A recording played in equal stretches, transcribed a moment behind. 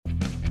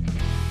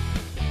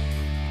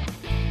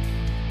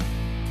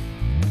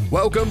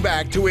Welcome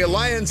back to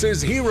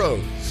Eliances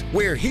Heroes,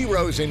 where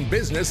heroes in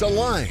business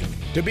align.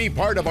 To be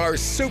part of our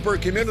super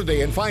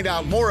community and find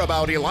out more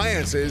about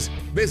Eliances,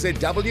 visit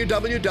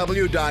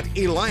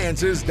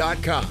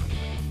www.eliances.com.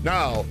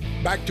 Now,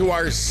 back to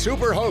our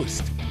super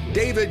host,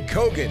 David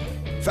Cogan,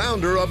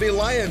 founder of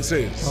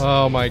Eliances.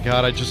 Oh my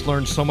God, I just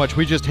learned so much.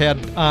 We just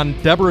had on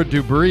Deborah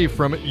Dubry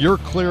from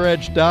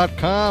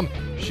YourClearEdge.com.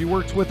 She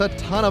works with a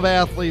ton of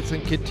athletes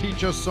and can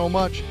teach us so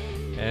much.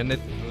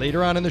 And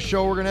later on in the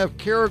show, we're going to have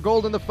Kara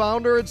Golden, the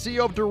founder and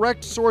CEO of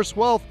Direct Source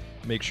Wealth.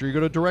 Make sure you go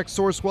to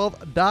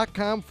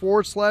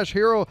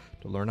directsourcewealth.com/hero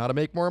to learn how to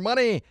make more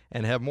money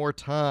and have more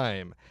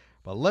time.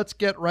 But let's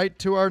get right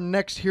to our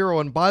next hero.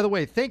 And by the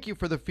way, thank you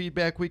for the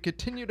feedback we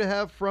continue to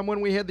have from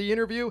when we had the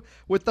interview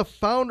with the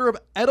founder of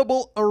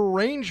Edible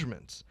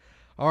Arrangements.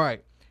 All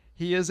right.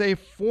 He is a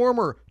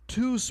former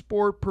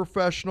two-sport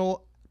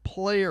professional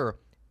player,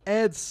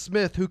 Ed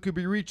Smith, who could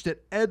be reached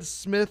at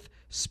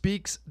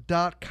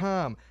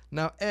edsmithspeaks.com.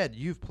 Now, Ed,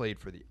 you've played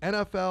for the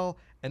NFL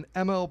and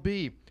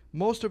MLB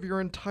most of your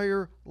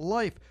entire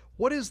life.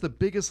 What is the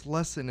biggest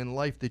lesson in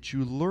life that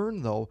you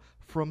learned, though,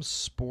 from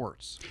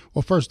sports?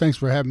 Well, first, thanks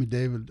for having me,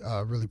 David.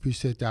 Really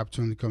appreciate the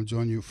opportunity to come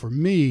join you. For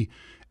me,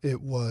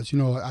 it was,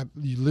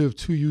 you lived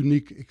two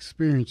unique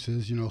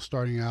experiences,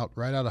 starting out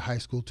right out of high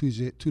school,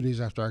 2 days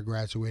after I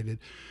graduated.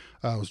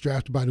 I was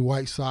drafted by the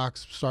White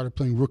Sox, started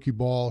playing rookie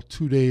ball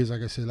 2 days,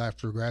 like I said,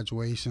 after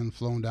graduation,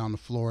 flown down to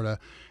Florida.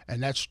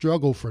 And that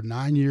struggle for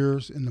 9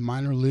 years in the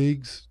minor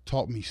leagues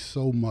taught me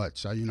so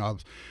much.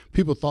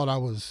 People thought I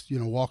was,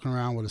 walking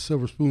around with a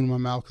silver spoon in my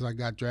mouth because I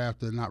got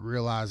drafted, not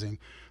realizing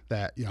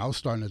that, I was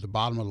starting at the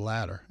bottom of the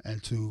ladder.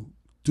 And to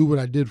do what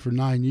I did for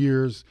 9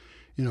 years,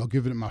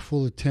 giving it my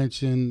full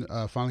attention,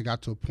 finally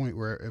got to a point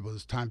where it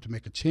was time to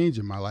make a change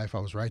in my life. I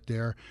was right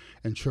there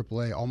in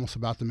AAA, almost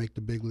about to make the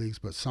big leagues,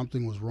 but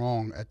something was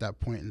wrong at that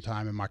point in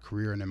time in my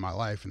career and in my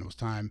life, and it was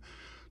time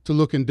to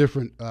look in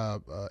different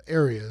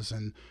areas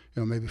and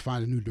maybe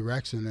find a new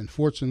direction. And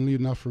fortunately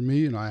enough for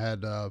me, I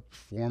had a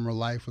former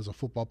life as a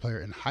football player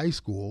in high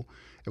school.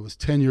 It was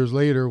 10 years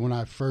later when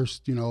I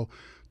first,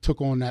 took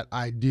on that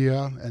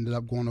idea, ended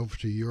up going over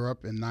to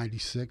Europe in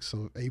 '96,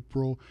 so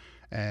April,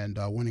 and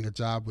winning a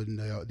job with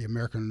the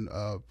American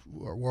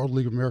World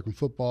League of American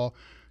Football.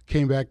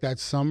 Came back that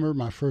summer,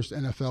 my first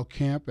NFL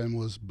camp, and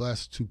was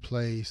blessed to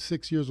play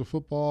 6 years of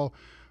football.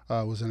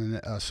 Was in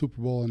a Super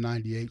Bowl in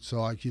 '98.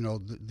 So,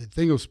 the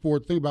thing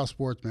about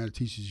sports, man, it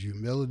teaches you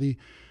humility,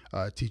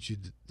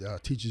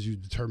 teaches you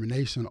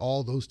determination,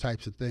 all those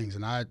types of things.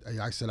 And I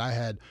said I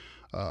had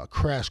a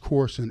crash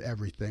course in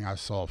everything. I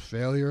saw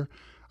failure.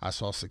 I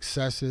saw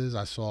successes,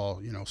 I saw,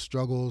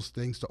 struggles,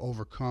 things to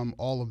overcome,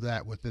 all of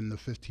that within the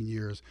 15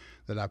 years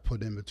that I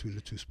put in between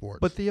the two sports.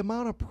 But the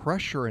amount of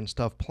pressure and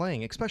stuff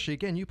playing, especially,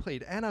 again, you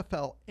played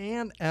NFL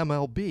and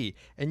MLB,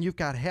 and you've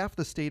got half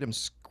the stadium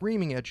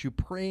screaming at you,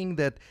 praying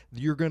that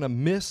you're going to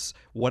miss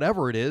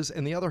whatever it is,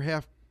 and the other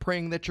half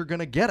praying that you're going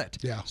to get it.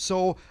 Yeah.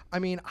 So,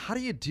 how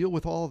do you deal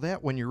with all of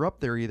that when you're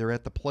up there either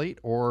at the plate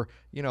or,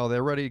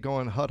 they're ready to go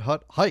on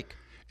hike?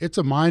 It's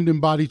a mind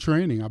and body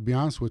training, I'll be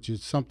honest with you.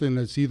 It's something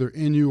that's either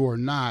in you or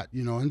not,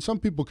 and some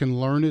people can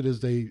learn it as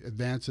they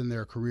advance in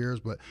their careers.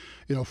 But,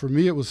 for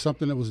me, it was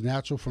something that was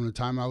natural from the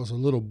time I was a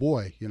little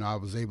boy. I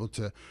was able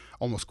to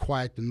almost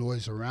quiet the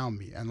noise around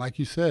me. And like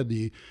you said,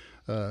 you're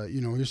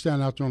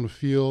standing out there on the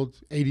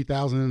field,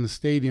 80,000 in the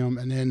stadium,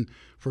 and then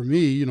for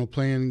me,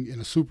 playing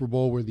in a Super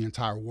Bowl where the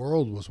entire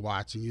world was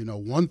watching,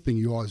 one thing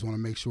you always want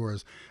to make sure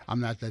is I'm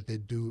not that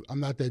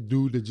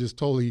dude that just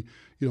totally,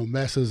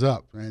 messes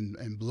up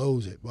and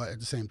blows it. But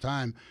at the same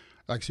time,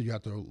 like I said, you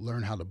have to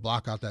learn how to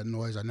block out that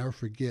noise. I never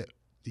forget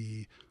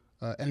the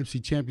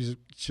NFC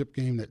Championship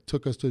game that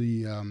took us to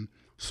the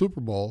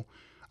Super Bowl.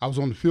 I was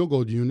on the field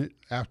goal unit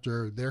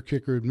after their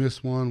kicker had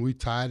missed one. We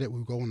tied it.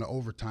 We go into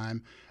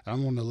overtime. And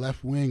I'm on the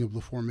left wing of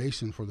the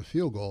formation for the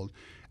field goal.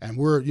 And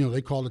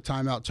they called a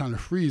timeout trying to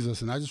freeze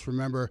us. And I just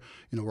remember,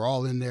 we're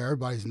all in there.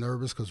 Everybody's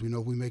nervous because we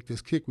know if we make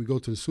this kick, we go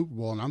to the Super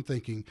Bowl. And I'm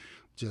thinking,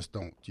 just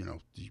don't,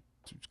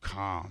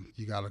 calm.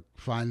 You got to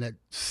find that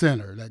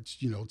center, that,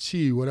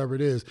 chi, whatever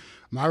it is.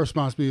 My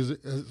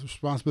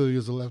responsibility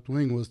as a left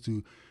wing was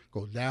to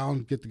go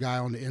down, get the guy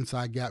on the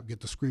inside gap,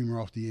 get the screamer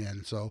off the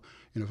end. So,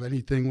 if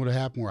anything would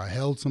have happened where I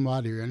held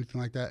somebody or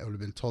anything like that, it would have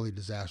been totally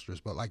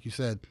disastrous. But like you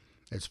said,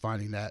 it's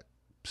finding that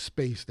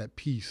space, that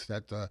peace,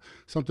 that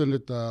something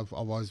that I've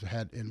always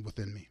had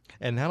within me.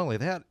 And not only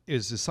that,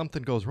 is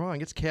something goes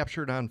wrong, it's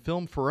captured on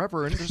film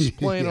forever and just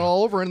playing it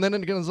all over, and then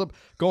it ends up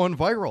going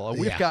viral.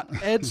 We've got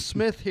Ed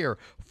Smith here,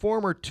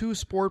 former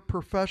two-sport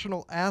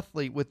professional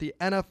athlete with the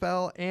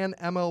NFL and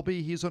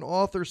MLB. He's an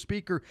author,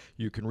 speaker.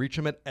 You can reach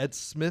him at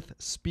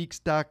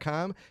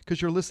edsmithspeaks.com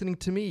because you're listening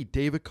to me,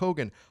 David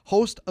Cogan,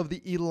 host of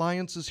the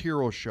Eliances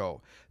Hero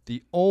Show,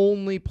 the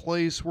only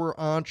place where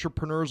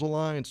entrepreneurs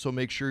align. So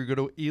make sure you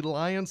go to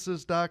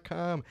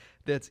Eliances.com.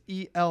 That's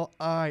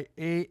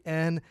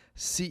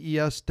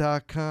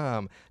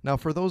ELIANCES.com. Now,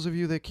 for those of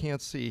you that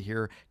can't see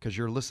here, because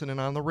you're listening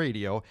on the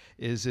radio,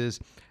 is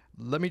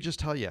let me just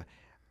tell you,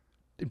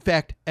 In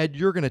fact, Ed,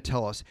 you're going to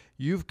tell us.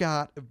 You've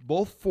got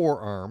both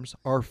forearms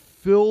are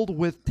filled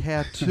with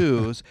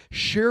tattoos.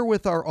 Share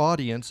with our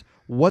audience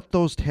what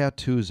those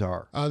tattoos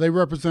are. They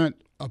represent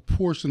a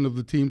portion of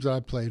the teams that I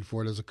played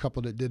for. There's a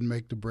couple that didn't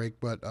make the break,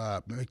 but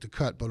make the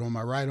cut. But on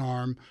my right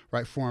arm,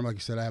 right forearm, like I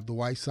said, I have the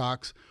White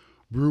Sox,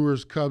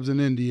 Brewers, Cubs, and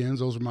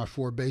Indians. Those are my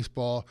 4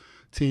 baseball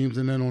teams.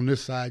 And then on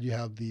this side, you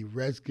have the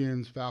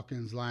Redskins,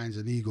 Falcons, Lions,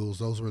 and Eagles.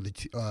 Those were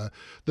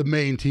the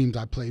main teams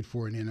I played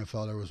for in the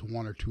NFL. There was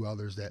 1 or 2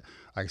 others that,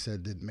 like I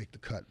said, didn't make the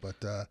cut. But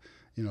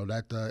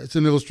it's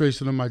an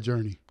illustration of my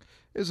journey.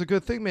 It's a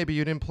good thing maybe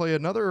you didn't play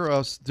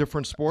another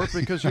different sport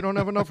because you don't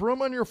have enough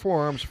room on your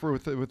forearms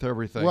with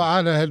everything. Well,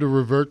 I'd have had to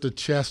revert the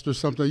chest or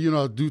something,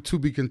 do to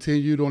be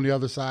continued on the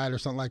other side or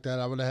something like that.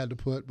 I would have had to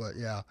put, but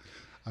yeah.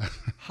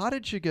 How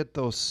did you get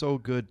those so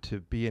good to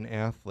be an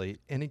athlete?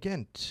 And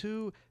again,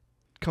 2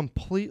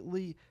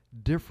 completely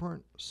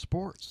different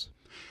sports.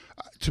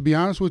 To be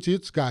honest with you,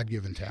 it's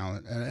God-given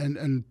talent.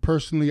 And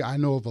personally, I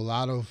know of a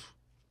lot of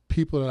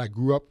people that I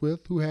grew up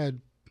with who had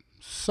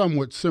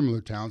somewhat similar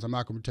talents. I'm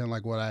not going to pretend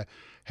like what I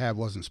had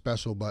wasn't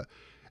special, but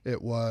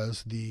it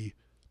was the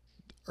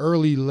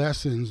early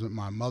lessons that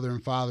my mother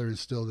and father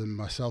instilled in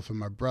myself and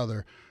my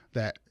brother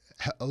that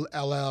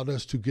allowed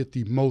us to get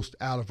the most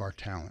out of our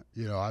talent.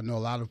 I know a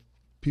lot of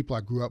people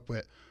I grew up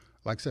with,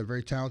 like I said,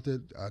 very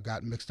talented,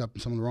 got mixed up in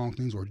some of the wrong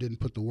things or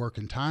didn't put the work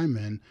and time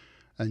in,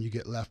 and you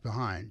get left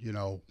behind.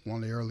 One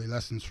of the early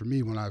lessons for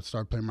me when I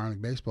started playing minor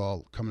league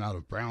baseball, coming out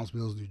of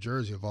Brownsville, New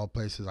Jersey, of all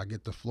places, I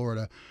get to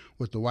Florida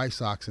with the White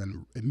Sox,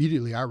 and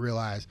immediately I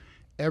realized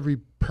every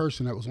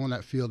person that was on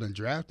that field and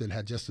drafted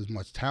had just as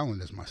much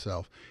talent as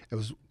myself. It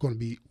was going to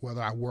be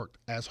whether I worked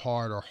as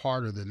hard or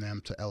harder than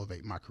them to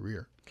elevate my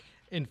career.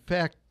 In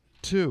fact,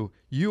 too,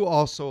 you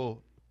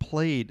also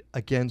played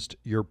against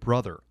your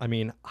brother. I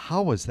mean,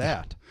 how was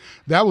that?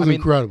 That was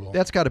incredible.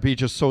 That's got to be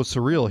just so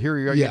surreal. Here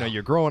you are,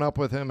 you're growing up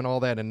with him and all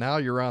that, and now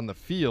you're on the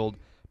field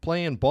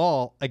playing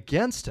ball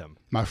against him.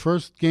 My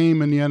first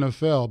game in the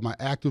NFL, my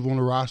active on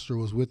the roster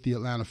was with the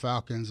Atlanta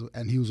Falcons,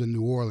 and he was in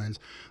New Orleans.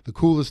 The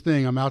coolest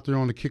thing, I'm out there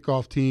on the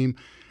kickoff team,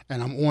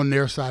 and I'm on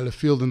their side of the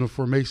field in the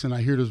formation.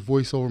 I hear this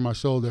voice over my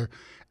shoulder,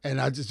 and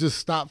I just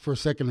stopped for a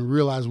second and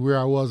realized where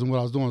I was and what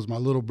I was doing. It was my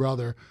little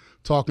brother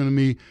talking to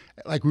me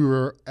like we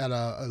were at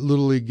a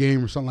Little League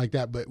game or something like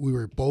that, but we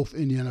were both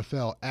in the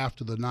NFL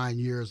after the 9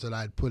 years that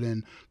I'd put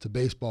in to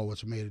baseball,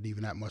 which made it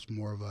even that much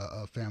more of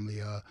a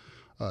family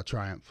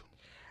triumph.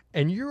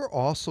 And you're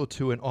also,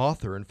 too, an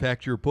author. In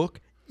fact, your book,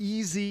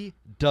 Easy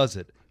Does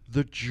It,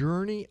 The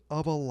Journey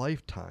of a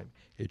Lifetime.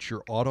 It's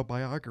your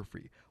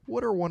autobiography.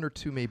 What are 1 or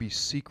 2 maybe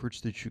secrets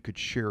that you could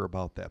share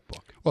about that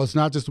book? Well, it's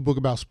not just a book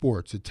about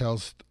sports. It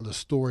tells the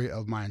story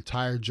of my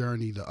entire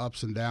journey, the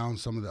ups and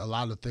downs, a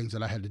lot of the things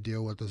that I had to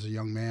deal with as a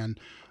young man.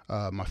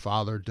 My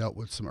father dealt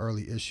with some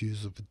early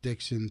issues of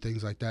addiction,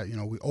 things like that.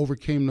 We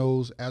overcame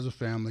those as a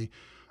family.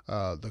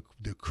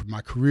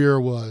 My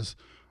career was,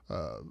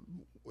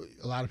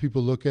 a lot of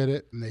people look at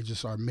it and they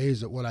just are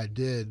amazed at what I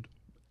did.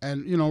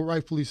 And,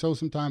 rightfully so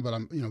sometimes, but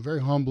I'm, very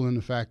humble in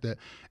the fact that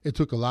it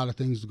took a lot of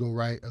things to go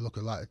right.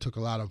 It took a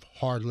lot of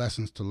hard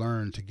lessons to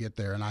learn to get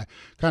there. And I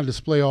kind of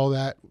display all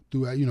that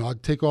through, I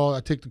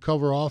take the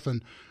cover off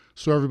and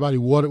show everybody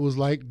what it was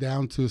like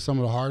down to some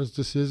of the hardest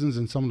decisions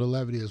and some of the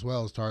levity as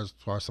well as far as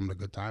some of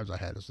the good times I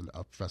had as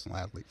a professional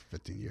athlete for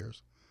 15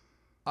 years.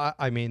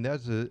 I mean, that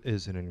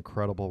is an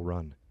incredible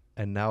run.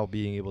 And now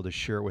being able to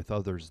share it with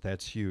others,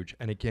 that's huge.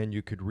 And again,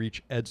 you could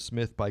reach Ed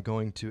Smith by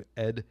going to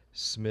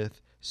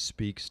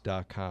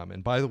edsmithspeaks.com.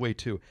 And by the way,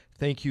 too,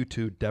 thank you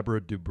to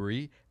Deborah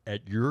Dubry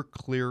at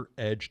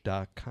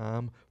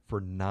yourclearedge.com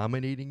for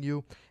nominating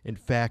you. In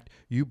fact,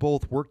 you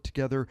both worked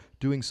together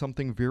doing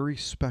something very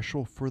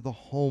special for the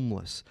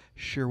homeless.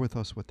 Share with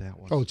us what that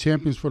was. Oh,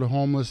 Champions for the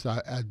Homeless.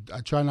 I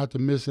try not to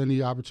miss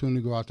any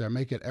opportunity to go out there. I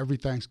make it every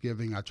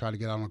Thanksgiving. I try to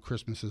get out on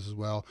Christmases as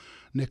well.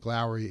 Nick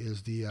Lowry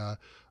is he's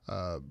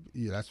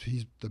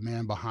the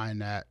man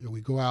behind that.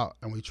 We go out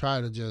and we try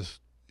to just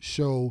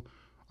show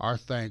our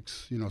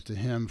thanks, to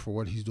him for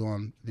what he's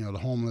doing. The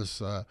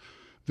homeless,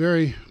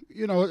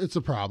 it's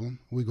a problem.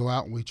 We go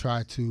out and we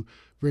try to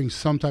bring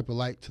some type of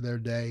light to their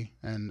day,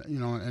 and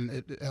and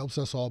it helps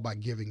us all by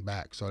giving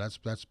back. So that's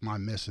my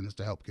mission, is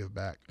to help give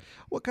back.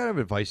 What kind of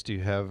advice do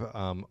you have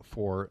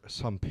for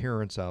some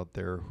parents out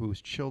there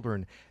whose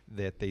children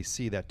that they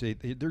see that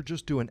they're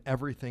just doing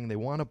everything? They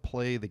want to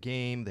play the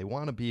game, they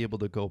want to be able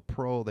to go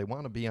pro, they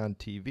want to be on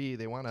TV,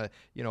 they want to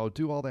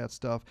do all that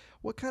stuff.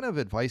 What kind of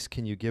advice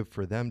can you give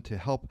for them to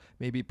help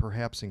maybe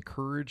perhaps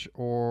encourage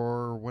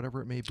or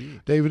whatever it may be?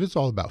 David, it's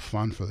all about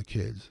fun for the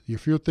kids.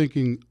 If you're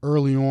thinking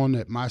early on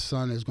that my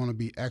son is going to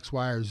be X,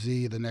 Y, or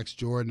Z, the next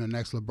Jordan, the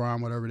next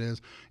LeBron, whatever it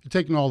is, you're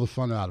taking all the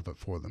fun out of it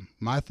for them.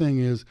 My thing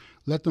is,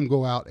 let them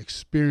go out,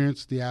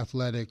 experience the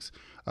athletics,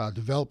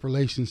 develop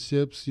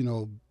relationships,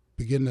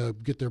 begin to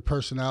get their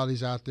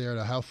personalities out there,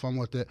 to have fun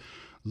with it.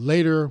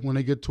 Later, when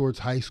they get towards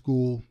high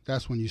school,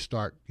 that's when you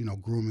start,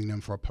 grooming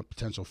them for a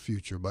potential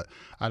future. But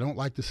I don't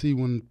like to see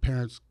when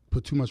parents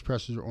put too much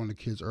pressure on the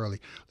kids early.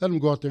 Let them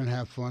go out there and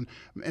have fun.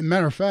 And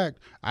matter of fact,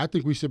 I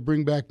think we should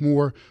bring back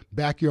more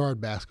backyard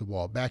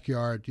basketball,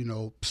 backyard,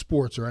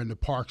 sports or in the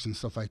parks and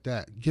stuff like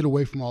that. Get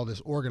away from all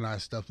this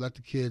organized stuff. Let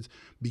the kids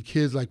be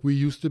kids like we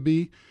used to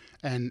be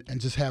and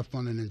just have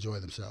fun and enjoy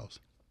themselves.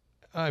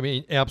 I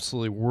mean,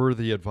 absolutely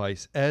worthy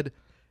advice. Ed,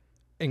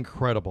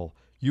 incredible.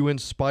 You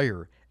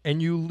inspire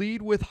and you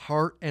lead with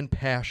heart and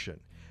passion.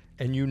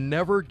 And you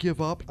never give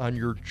up on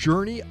your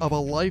journey of a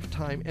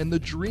lifetime and the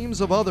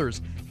dreams of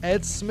others.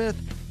 Ed Smith,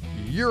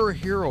 you're a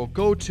hero.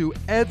 Go to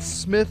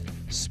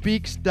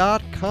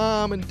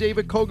edsmithspeaks.com and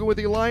David Cogan with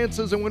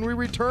Eliances. And when we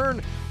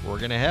return, we're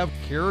going to have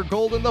Kara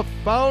Golden, the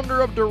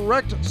founder of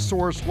Direct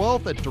Source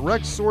Wealth at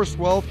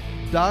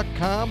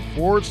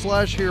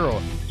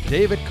directsourcewealth.com/hero.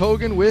 David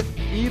Cogan with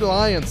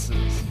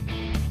Eliances.